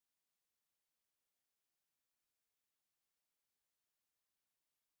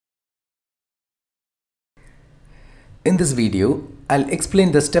In this video, I'll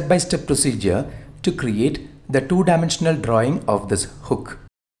explain the step-by-step procedure to create the two-dimensional drawing of this hook.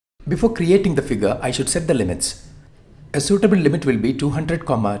 Before creating the figure, I should set the limits. A suitable limit will be 200,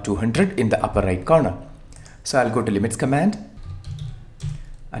 200 in the upper right corner. So I'll go to limits command,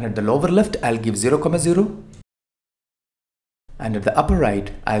 and at the lower left I'll give 0, 0, and at the upper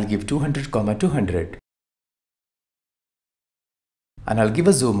right I'll give 200, 200, and I'll give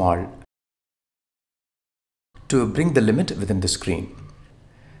a zoom all to bring the limit within the screen.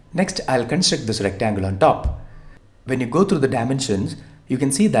 Next, I'll construct this rectangle on top. When you go through the dimensions, you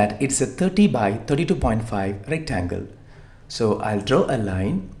can see that it's a 30 by 32.5 rectangle. So I'll draw a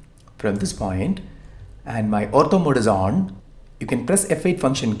line from this point, and my ortho mode is on. You can press F8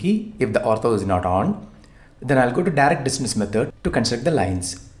 function key if the ortho is not on. Then I'll go to direct distance method to construct the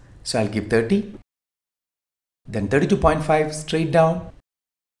lines. So I'll give 30, then 32.5 straight down,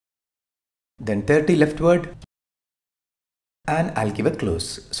 then 30 leftward, and I'll give a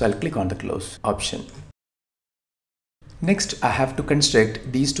close. So I'll click on the close option. Next, I have to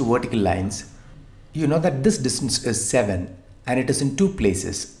construct these two vertical lines. You know that this distance is 7 and it is in two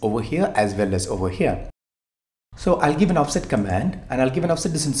places, over here as well as over here. So I'll give an offset command and I'll give an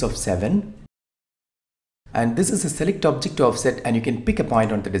offset distance of 7. And this is a select object to offset, and you can pick a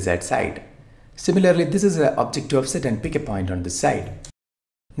point on the desired side. Similarly, this is an object to offset and pick a point on this side.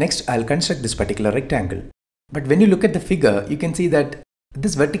 Next, I'll construct this particular rectangle. But when you look at the figure, you can see that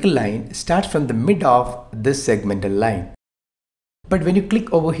this vertical line starts from the mid of this segmental line. But when you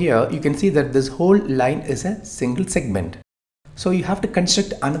click over here, you can see that this whole line is a single segment. So you have to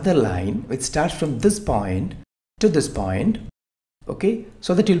construct another line which starts from this point to this point, okay,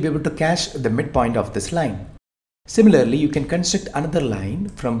 so that you'll be able to catch the midpoint of this line. Similarly, you can construct another line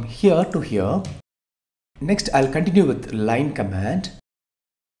from here to here. Next, I'll continue with line command.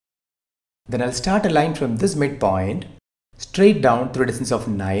 Then I'll start a line from this midpoint straight down through a distance of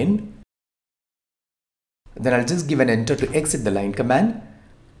 9. Then I'll just give an enter to exit the line command.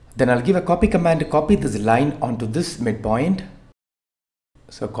 Then I'll give a copy command to copy this line onto this midpoint.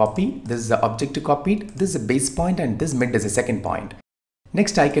 So copy, this is the object to copy it, this is a base point, and this mid is a second point.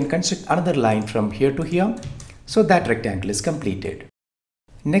 Next, I can construct another line from here to here, so that rectangle is completed.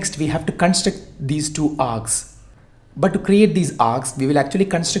 Next, we have to construct these two arcs. But to create these arcs, we will actually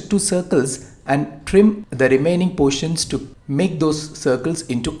construct two circles and trim the remaining portions to make those circles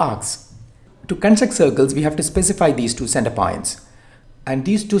into arcs. To construct circles, we have to specify these two center points. And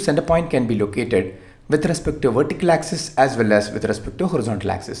these two center points can be located with respect to vertical axis as well as with respect to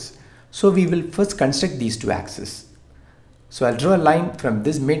horizontal axis. So we will first construct these two axes. So I'll draw a line from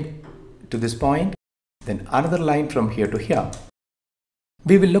this mid to this point, then another line from here to here.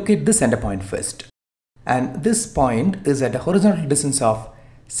 We will locate this center point first. And this point is at a horizontal distance of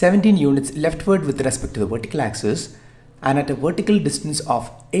 17 units leftward with respect to the vertical axis, and at a vertical distance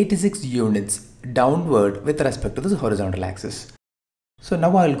of 86 units downward with respect to the horizontal axis. So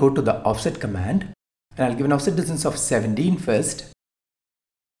now I'll go to the offset command, and I'll give an offset distance of 17 first.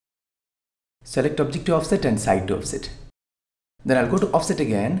 Select object to offset and side to offset. Then I'll go to offset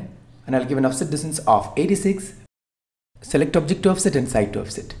again, and I'll give an offset distance of 86. Select object to offset and side to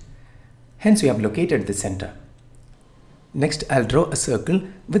offset. Hence, we have located the center. Next, I'll draw a circle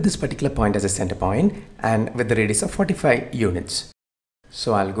with this particular point as a center point and with the radius of 45 units.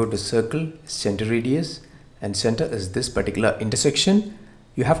 So I'll go to circle, center radius, and center is this particular intersection.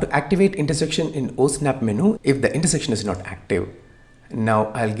 You have to activate intersection in OSNAP menu if the intersection is not active. Now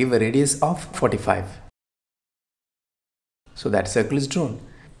I'll give a radius of 45. So that circle is drawn.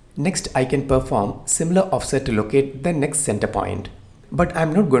 Next, I can perform similar offset to locate the next center point. But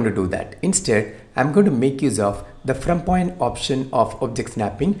I'm not going to do that. Instead, I'm going to make use of the from point option of object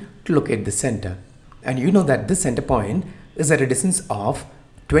snapping to locate the center. And you know that this center point is at a distance of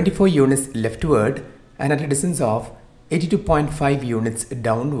 24 units leftward and at a distance of 82.5 units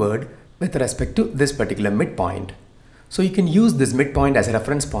downward with respect to this particular midpoint. So you can use this midpoint as a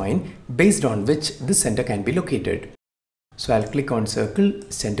reference point based on which this center can be located. So I'll click on circle,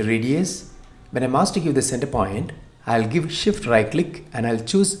 center radius. When I'm asked to give the center point, I'll give shift right click and I'll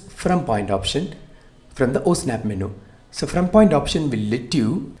choose from point option from the OSNAP menu. So from point option will let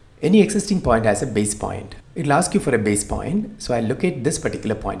you any existing point as a base point. It'll ask you for a base point. So I'll locate this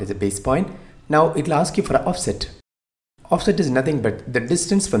particular point as a base point. Now it'll ask you for an offset. Offset is nothing but the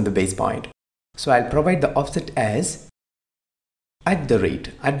distance from the base point. So I'll provide the offset as at the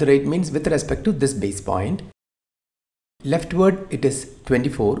rate. At the rate means with respect to this base point. Leftward it is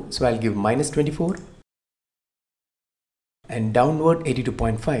 24. So I'll give minus 24. And downward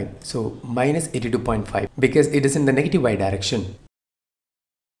 82.5, so minus 82.5 because it is in the negative y direction.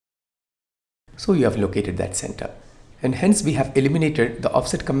 So you have located that center. And hence we have eliminated the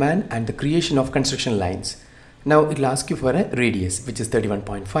offset command and the creation of construction lines. Now it will ask you for a radius, which is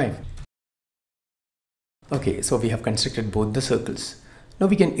 31.5. Okay, so we have constructed both the circles. Now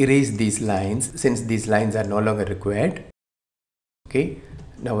we can erase these lines since these lines are no longer required. Okay,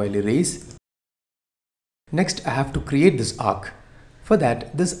 now I'll erase. Next, I have to create this arc. For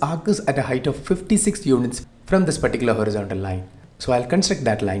that, this arc is at a height of 56 units from this particular horizontal line. So I'll construct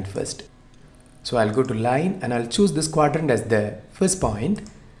that line first. So I'll go to line and I'll choose this quadrant as the first point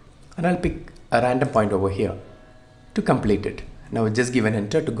and I'll pick a random point over here to complete it. Now just give an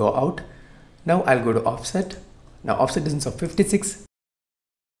enter to go out. Now I'll go to offset. Now offset distance of 56.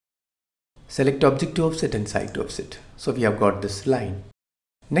 Select object to offset and side to offset. So we have got this line.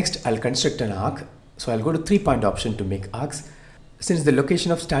 Next I'll construct an arc. So I'll go to 3-point option to make arcs. Since the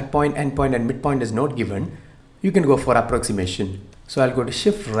location of start point, end point and midpoint is not given, you can go for approximation. So I'll go to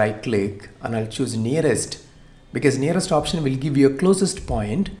shift right click and I'll choose nearest because nearest option will give you a closest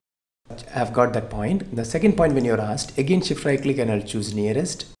point. I've got that point. The second point when you're asked, again shift right click and I'll choose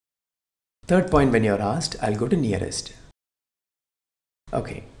nearest. Third point when you're asked, I'll go to nearest.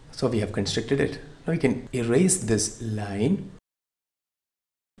 Okay, so we have constructed it. Now we can erase this line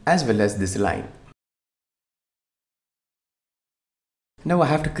as well as this line. Now I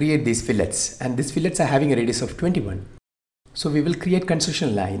have to create these fillets and these fillets are having a radius of 21. So we will create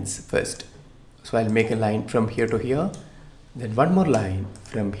construction lines first. So I'll make a line from here to here, then one more line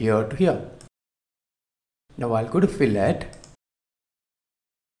from here to here. Now I'll go to fillet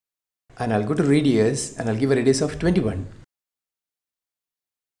and I'll go to radius and I'll give a radius of 21.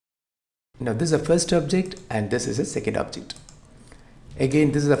 Now this is a first object and this is a second object.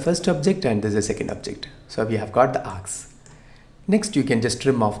 Again, this is the first object and this is a second object. So we have got the arcs. Next, you can just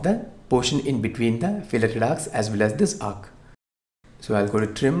trim off the portion in between the filleted arcs as well as this arc. So I'll go to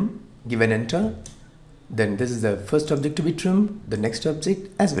trim, give an enter. Then this is the first object to be trimmed, the next object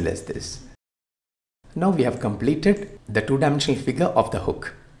as well as this. Now we have completed the two-dimensional figure of the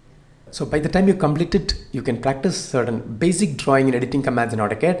hook. So by the time you complete it, you can practice certain basic drawing and editing commands in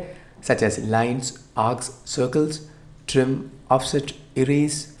AutoCAD such as lines, arcs, circles, trim, offset,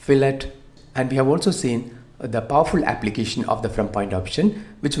 erase, fillet, and we have also seen the powerful application of the from point option,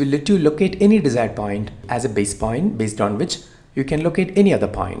 which will let you locate any desired point as a base point based on which you can locate any other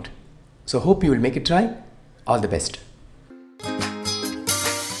point. So hope you will make it try. All the best.